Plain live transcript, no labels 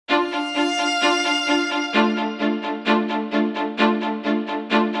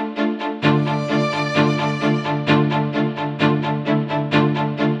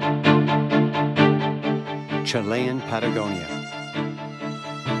Patagonia.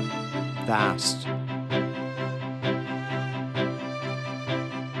 Vast,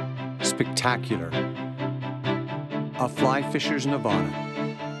 spectacular, a fly fisher's nirvana.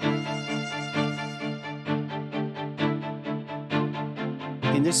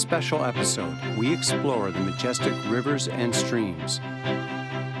 In this special episode, we explore the majestic rivers and streams,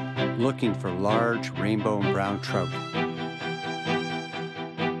 looking for large rainbow and brown trout.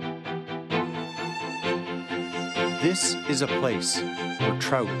 This is a place where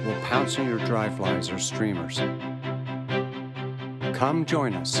trout will pounce on your dry flies or streamers. Come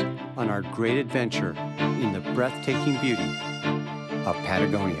join us on our great adventure in the breathtaking beauty of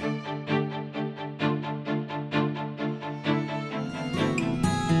Patagonia.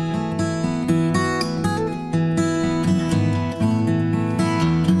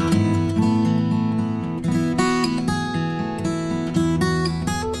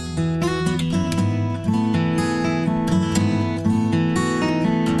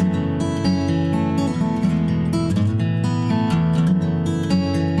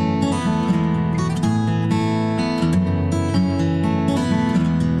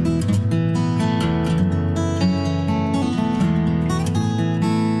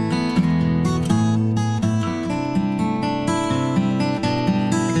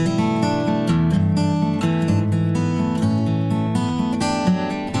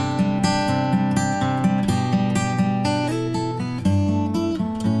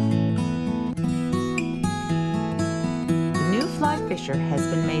 Has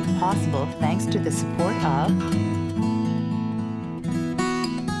been made possible thanks to the support of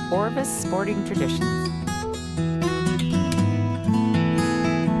Orvis Sporting Traditions.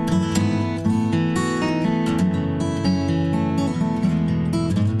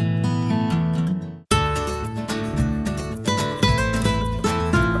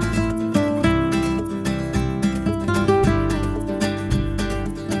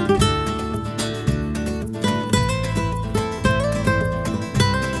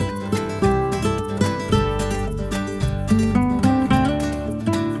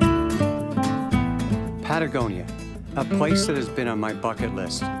 Patagonia, a place that has been on my bucket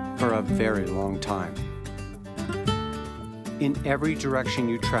list for a very long time. In every direction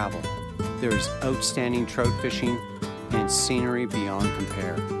you travel, there is outstanding trout fishing and scenery beyond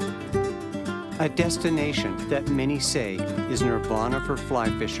compare. A destination that many say is nirvana for fly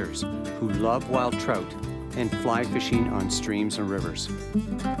fishers who love wild trout and fly fishing on streams and rivers.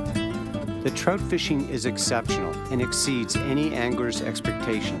 The trout fishing is exceptional and exceeds any angler's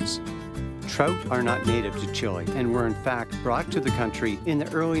expectations. Trout are not native to Chile and were in fact brought to the country in the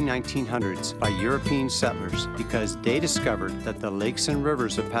early 1900s by European settlers because they discovered that the lakes and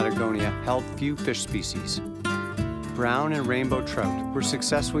rivers of Patagonia held few fish species. Brown and rainbow trout were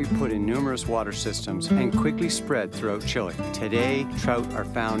successfully put in numerous water systems and quickly spread throughout Chile. Today, trout are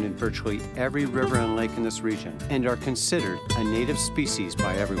found in virtually every river and lake in this region and are considered a native species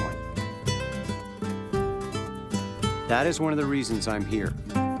by everyone. That is one of the reasons I'm here,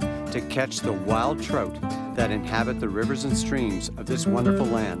 to catch the wild trout that inhabit the rivers and streams of this wonderful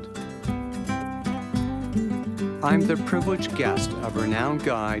land. I'm the privileged guest of renowned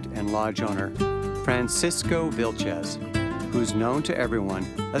guide and lodge owner, Francisco Vilches, who's known to everyone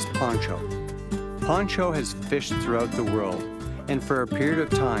as Poncho. Poncho has fished throughout the world and for a period of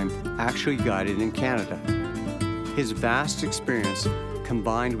time actually guided in Canada. His vast experience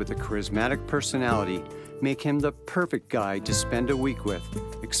combined with a charismatic personality make him the perfect guide to spend a week with,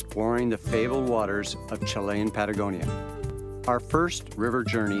 exploring the fabled waters of Chilean Patagonia. Our first river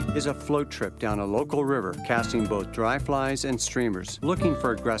journey is a float trip down a local river, casting both dry flies and streamers, looking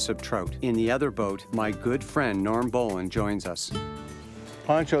for aggressive trout. In the other boat, my good friend Norm Bolin joins us.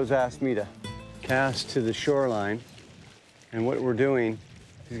 Poncho's asked me to cast to the shoreline, and what we're doing,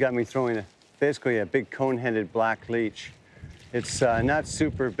 he's got me throwing basically a big cone-headed black leech. It's not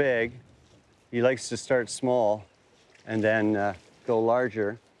super big. He likes to start small and then go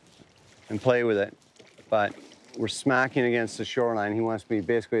larger and play with it. But we're smacking against the shoreline. He wants me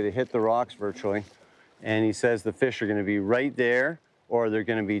basically to hit the rocks virtually. And he says the fish are gonna be right there or they're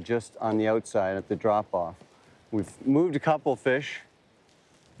gonna be just on the outside at the drop off. We've moved a couple fish,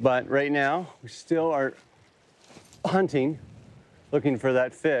 but right now we still are hunting, looking for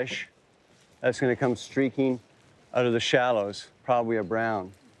that fish that's gonna come streaking out of the shallows, probably a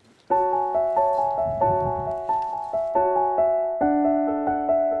brown.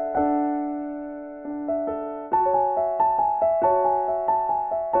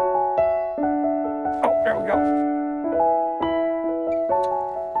 There we go.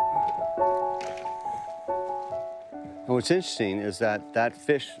 And what's interesting is that that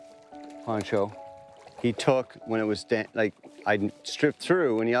fish, Poncho, he took when it was like I stripped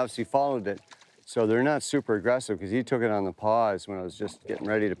through, and he obviously followed it. So they're not super aggressive because he took it on the paws when I was just getting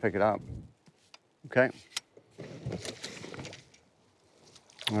ready to pick it up. Okay.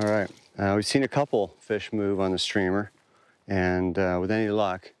 All right. We've seen a couple fish move on the streamer, and with any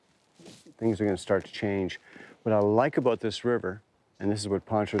luck, things are going to start to change. What I like about this river, and this is what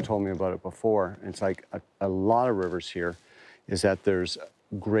Pancho told me about it before, and it's like a lot of rivers here, is that there's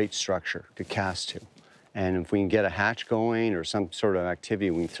great structure to cast to. And if we can get a hatch going or some sort of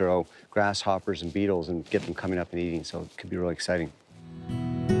activity, we can throw grasshoppers and beetles and get them coming up and eating, so it could be really exciting.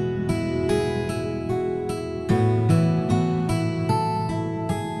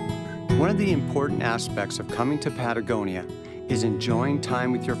 One of the important aspects of coming to Patagonia is enjoying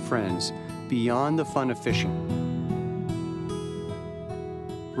time with your friends beyond the fun of fishing.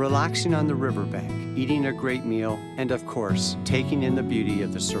 Relaxing on the riverbank, eating a great meal, and of course, taking in the beauty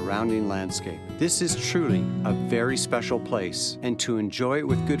of the surrounding landscape. This is truly a very special place, and to enjoy it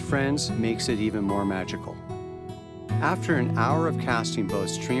with good friends makes it even more magical. After an hour of casting both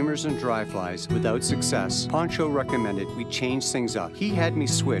streamers and dry flies without success, Pancho recommended we change things up. He had me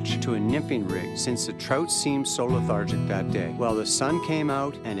switch to a nymphing rig since the trout seemed so lethargic that day. Well, the sun came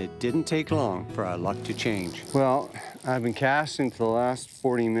out and it didn't take long for our luck to change. Well, I've been casting for the last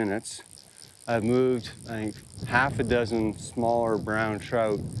 40 minutes. I've moved, I think, half a dozen smaller brown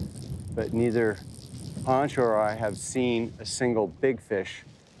trout, but neither Pancho or I have seen a single big fish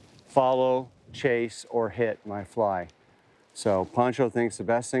follow, chase, or hit my fly. So Pancho thinks the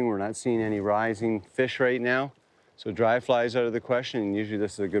best thing, we're not seeing any rising fish right now. So dry flies out of the question, and usually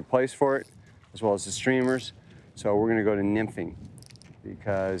this is a good place for it, as well as the streamers. So we're gonna go to nymphing,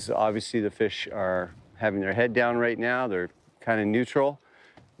 because obviously the fish are having their head down right now. They're kind of neutral.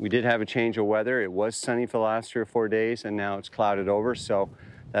 We did have a change of weather. It was sunny for the last 3 or 4 days, and now it's clouded over, so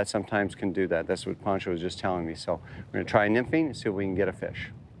that sometimes can do that. That's what Pancho was just telling me. So we're gonna try nymphing and see if we can get a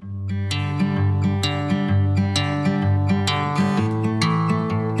fish.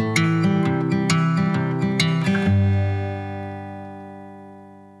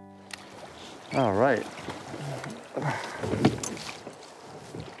 All right.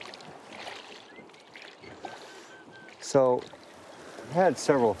 So I've had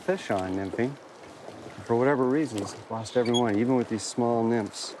several fish on nymphing. For whatever reasons, I've lost every one, even with these small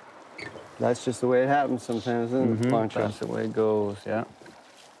nymphs. That's just the way it happens sometimes, isn't it, Pancho? That's the way it goes, yeah.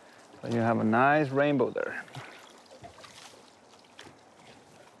 So you have a nice rainbow there.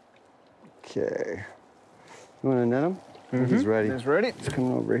 Okay. You want to net him? He's ready. He's ready. He's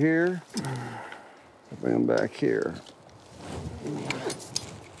coming over here. Bring him back here.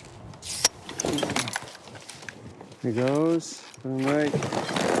 Here he goes. Put him right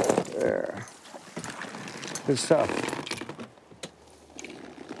there. Good stuff.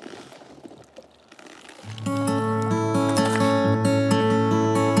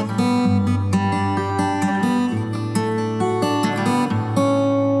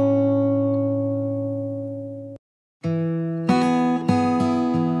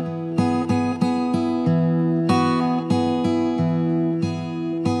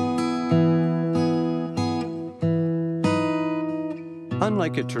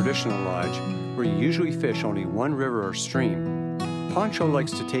 Unlike a traditional lodge, where you usually fish only one river or stream, Pancho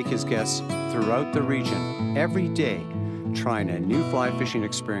likes to take his guests throughout the region every day, trying a new fly fishing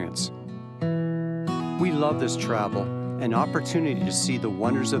experience. We love this travel, an opportunity to see the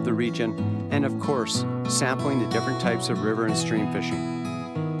wonders of the region, and of course, sampling the different types of river and stream fishing.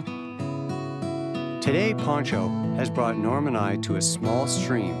 Today, Pancho has brought Norm and I to a small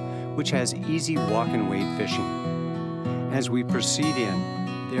stream which has easy walk and wade fishing. As we proceed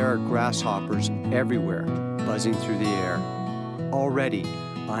in, there are grasshoppers everywhere, buzzing through the air. Already,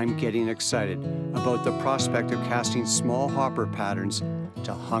 I'm getting excited about the prospect of casting small hopper patterns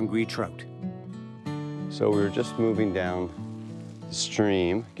to hungry trout. So we were just moving down the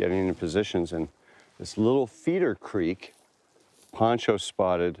stream, getting into positions, and this little feeder creek, Pancho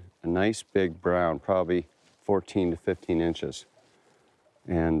spotted a nice big brown, probably 14 to 15 inches.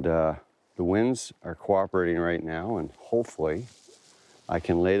 And the winds are cooperating right now, and hopefully I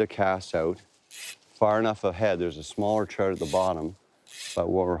can lay the cast out far enough ahead. There's a smaller trout at the bottom, but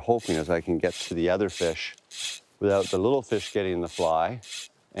what we're hoping is I can get to the other fish without the little fish getting in the fly,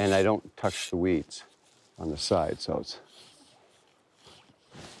 and I don't touch the weeds on the side, so it's...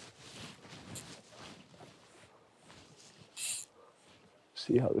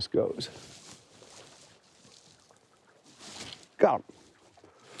 See how this goes. Got him.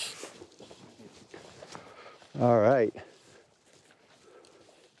 All right.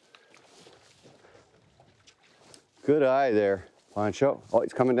 Good eye there, Pancho. Oh,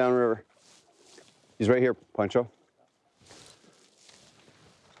 he's coming down river. He's right here, Pancho.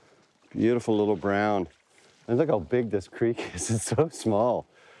 Beautiful little brown. And look how big this creek is. It's so small.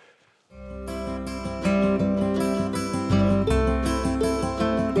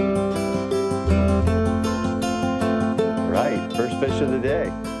 Right, first fish of the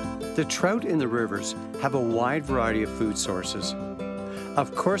day. The trout in the rivers have a wide variety of food sources.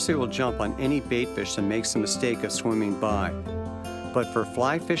 Of course, they will jump on any bait fish that makes the mistake of swimming by. But for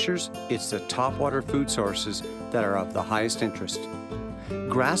fly fishers, it's the topwater food sources that are of the highest interest.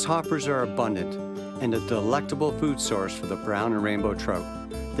 Grasshoppers are abundant and a delectable food source for the brown and rainbow trout.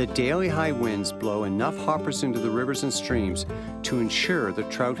 The daily high winds blow enough hoppers into the rivers and streams to ensure the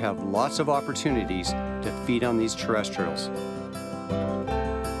trout have lots of opportunities to feed on these terrestrials.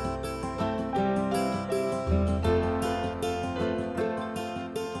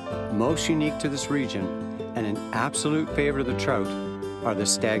 Most unique to this region, and an absolute favorite of the trout, are the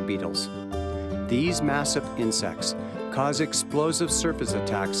stag beetles. These massive insects cause explosive surface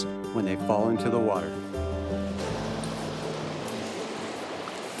attacks when they fall into the water.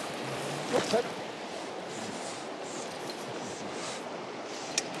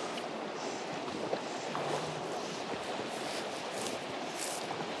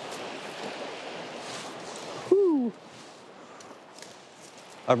 Whew.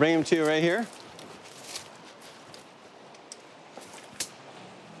 I'll bring him to you right here.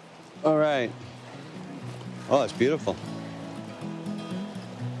 All right. Oh, it's beautiful.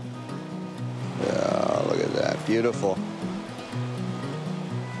 Yeah, look at that. Beautiful.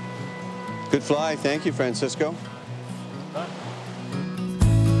 Good fly. Thank you, Francisco.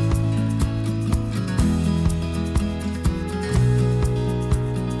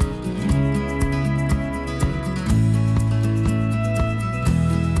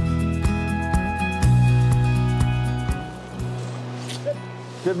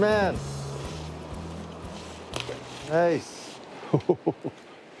 Good man. Nice.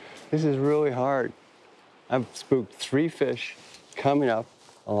 This is really hard. I've spooked 3 fish coming up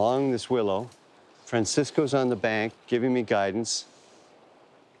along this willow. Francisco's on the bank giving me guidance.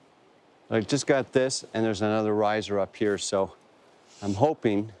 I just got this, and there's another riser up here, so I'm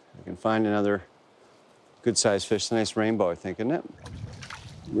hoping I can find another good-sized fish. It's a nice rainbow, I think, isn't it?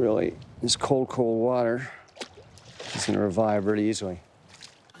 Really, this cold, cold water is gonna revive really easily.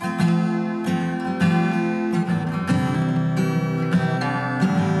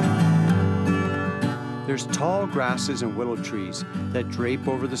 There's tall grasses and willow trees that drape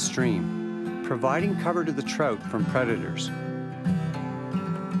over the stream, providing cover to the trout from predators.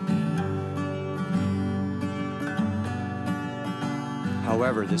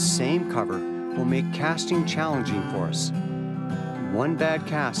 However, the same cover will make casting challenging for us. One bad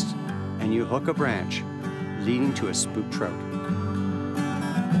cast, and you hook a branch, leading to a spooked trout.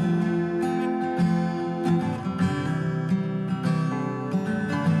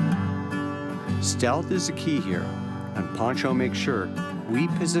 Stealth is the key here, and Pancho makes sure we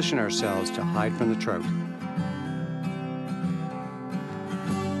position ourselves to hide from the trout.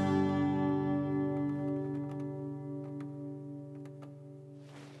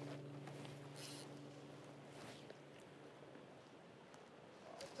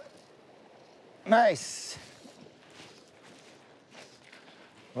 Nice.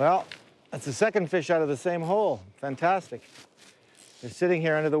 Well, that's the second fish out of the same hole. Fantastic. They're sitting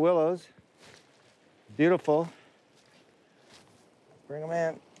here under the willows. Beautiful. Bring them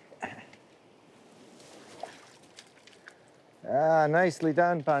in. Ah, nicely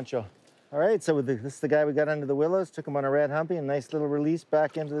done, Pancho. All right, so this is the guy we got under the willows. Took him on a red humpy, a nice little release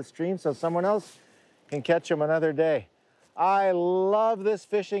back into the stream so someone else can catch him another day. I love this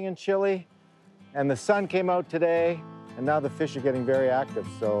fishing in Chile, and the sun came out today, and now the fish are getting very active,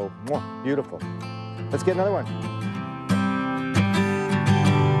 so beautiful. Let's get another one.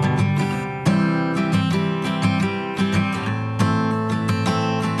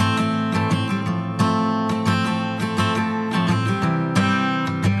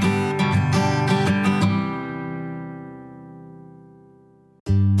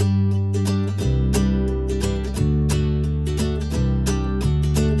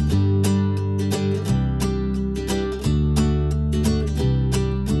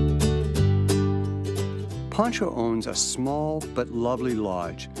 Pancho owns a small but lovely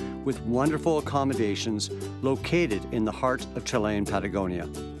lodge with wonderful accommodations located in the heart of Chilean Patagonia.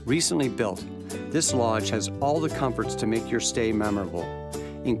 Recently built, this lodge has all the comforts to make your stay memorable,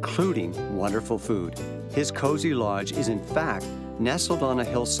 including wonderful food. His cozy lodge is in fact nestled on a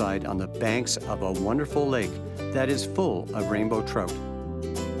hillside on the banks of a wonderful lake that is full of rainbow trout.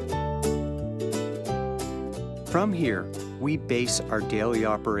 From here, we base our daily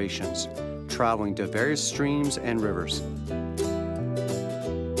operations, traveling to various streams and rivers.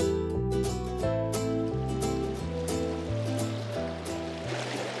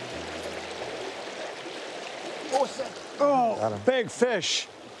 Oh, big fish.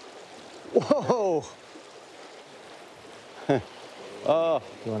 Whoa. Oh,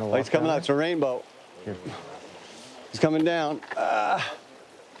 he's coming out. It's a rainbow. Here. He's coming down.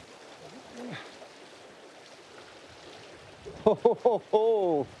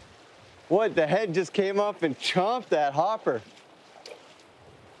 Oh, what? The head just came up and chomped that hopper.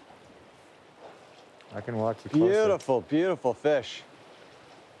 I can walk you closer. Beautiful, beautiful fish.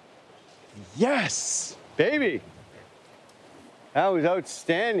 Yes, baby. That was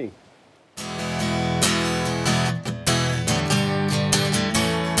outstanding.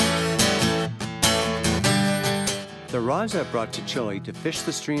 The rods I've brought to Chile to fish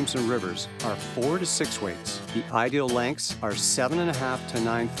the streams and rivers are 4 to 6 weights. The ideal lengths are 7.5 to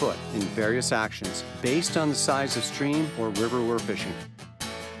 9 foot in various actions based on the size of stream or river we're fishing.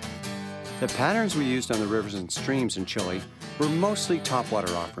 The patterns we used on the rivers and streams in Chile were mostly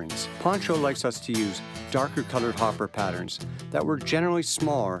topwater offerings. Pancho likes us to use darker colored hopper patterns that were generally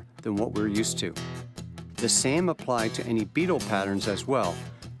smaller than what we're used to. The same applied to any beetle patterns as well,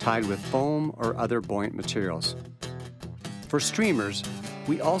 tied with foam or other buoyant materials. For streamers,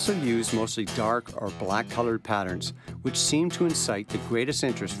 we also use mostly dark or black colored patterns, which seem to incite the greatest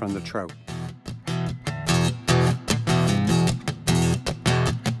interest from the trout.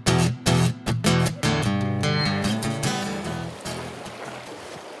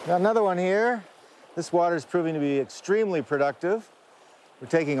 Got another one here. This water is proving to be extremely productive. We're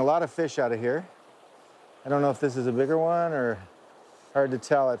taking a lot of fish out of here. I don't know if this is a bigger one or hard to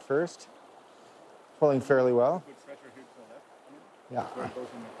tell at first. Pulling fairly well. Yeah.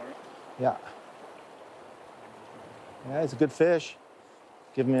 Yeah. Yeah, it's a good fish.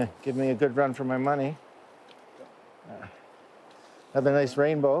 Give me a good run for my money. Another nice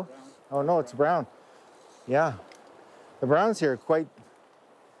rainbow. Oh no, it's brown. Yeah. The browns here are quite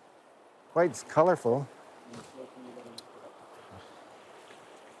colorful.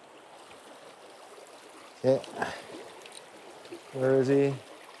 Okay. Where is he?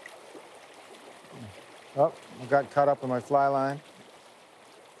 Oh, I got caught up in my fly line.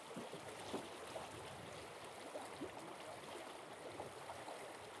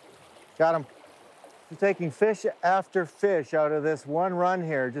 Got him. I'm taking fish after fish out of this one run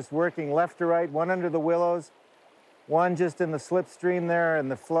here, just working left to right, one under the willows, one just in the slipstream there in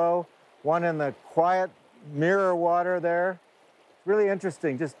the flow, one in the quiet mirror water there. Really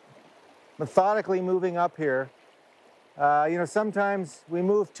interesting, just methodically moving up here. You know, sometimes we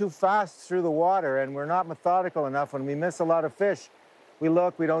move too fast through the water and we're not methodical enough. When we miss a lot of fish, we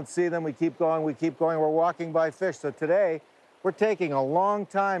look, we don't see them, we keep going, we're walking by fish. So today, we're taking a long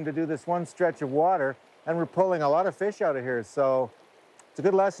time to do this one stretch of water and we're pulling a lot of fish out of here. So it's a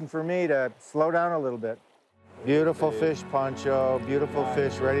good lesson for me to slow down a little bit. Beautiful fish, Pancho, beautiful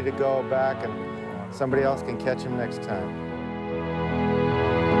fish, ready to go back, and somebody else can catch him next time.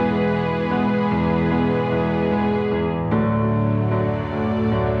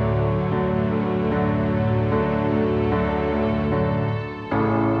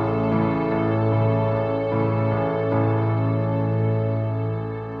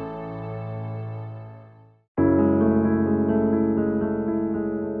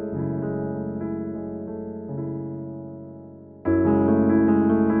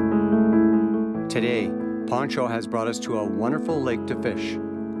 Today, Pancho has brought us to a wonderful lake to fish.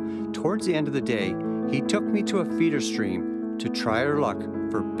 Towards the end of the day, he took me to a feeder stream to try our luck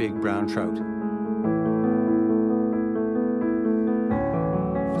for big brown trout.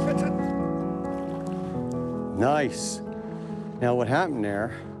 Nice. Now what happened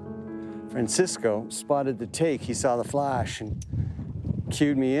there, Francisco spotted the take. He saw the flash and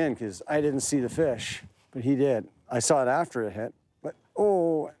cued me in because I didn't see the fish, but he did. I saw it after it hit,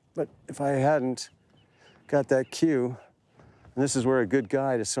 but if I hadn't got that cue, and this is where a good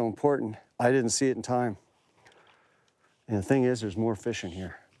guide is so important, I didn't see it in time. And the thing is, there's more fish in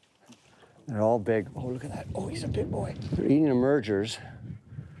here. They're all big. Oh, look at that. Oh, he's a big boy. They're eating emergers,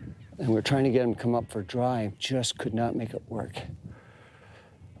 and we're trying to get them to come up for dry. Just could not make it work.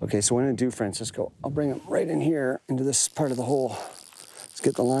 Okay, so what I'm gonna do, Francisco, I'll bring them right in here into this part of the hole. Let's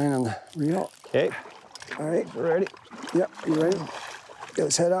get the line on the reel. Okay. All right, we're ready. Yep, you ready? Get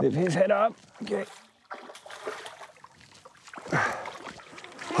his head up. Lift his head up. Okay.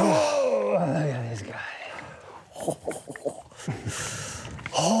 Oh, look at this guy.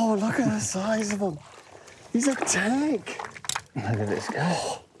 Oh, look at the size of him. He's a tank. Look at this guy.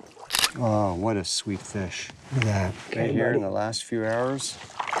 Oh, what a sweet fish. Look at that. Right here in the last few hours.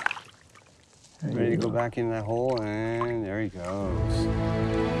 Ready to go back in that hole, and there he goes.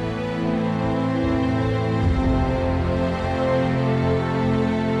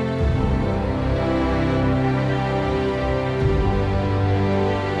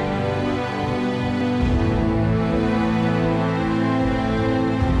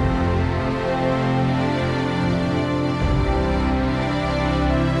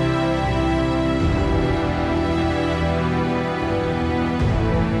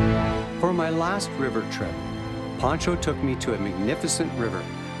 For my last river trip, Pancho took me to a magnificent river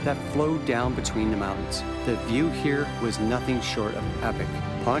that flowed down between the mountains. The view here was nothing short of epic.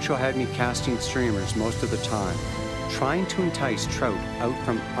 Pancho had me casting streamers most of the time, trying to entice trout out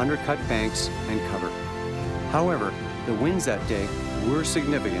from undercut banks and cover. However, the winds that day were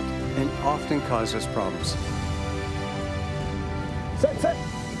significant and often caused us problems. Set, set.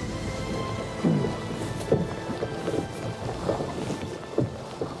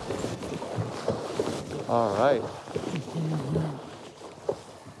 All right.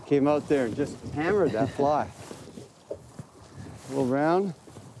 Came out there and just hammered that fly. A little brown.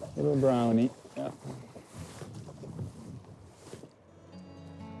 Little brownie. Yeah.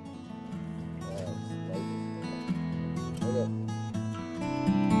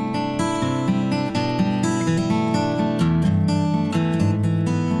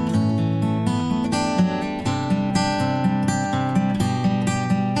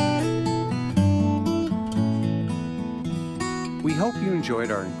 We hope you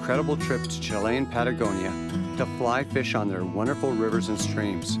enjoyed our incredible trip to Chilean Patagonia to fly fish on their wonderful rivers and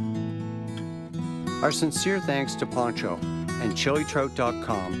streams. Our sincere thanks to Pancho and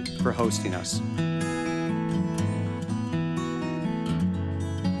ChileTrout.com for hosting us.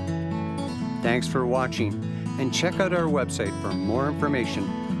 Thanks for watching, and check out our website for more information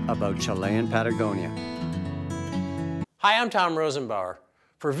about Chilean Patagonia. Hi, I'm Tom Rosenbauer.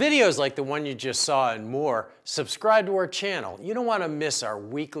 For videos like the one you just saw and more, subscribe to our channel. You don't want to miss our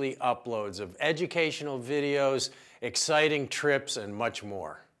weekly uploads of educational videos, exciting trips, and much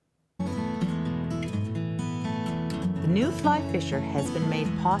more. The new Fly Fisher has been made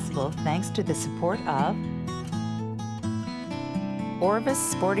possible thanks to the support of Orvis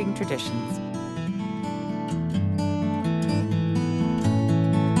Sporting Traditions.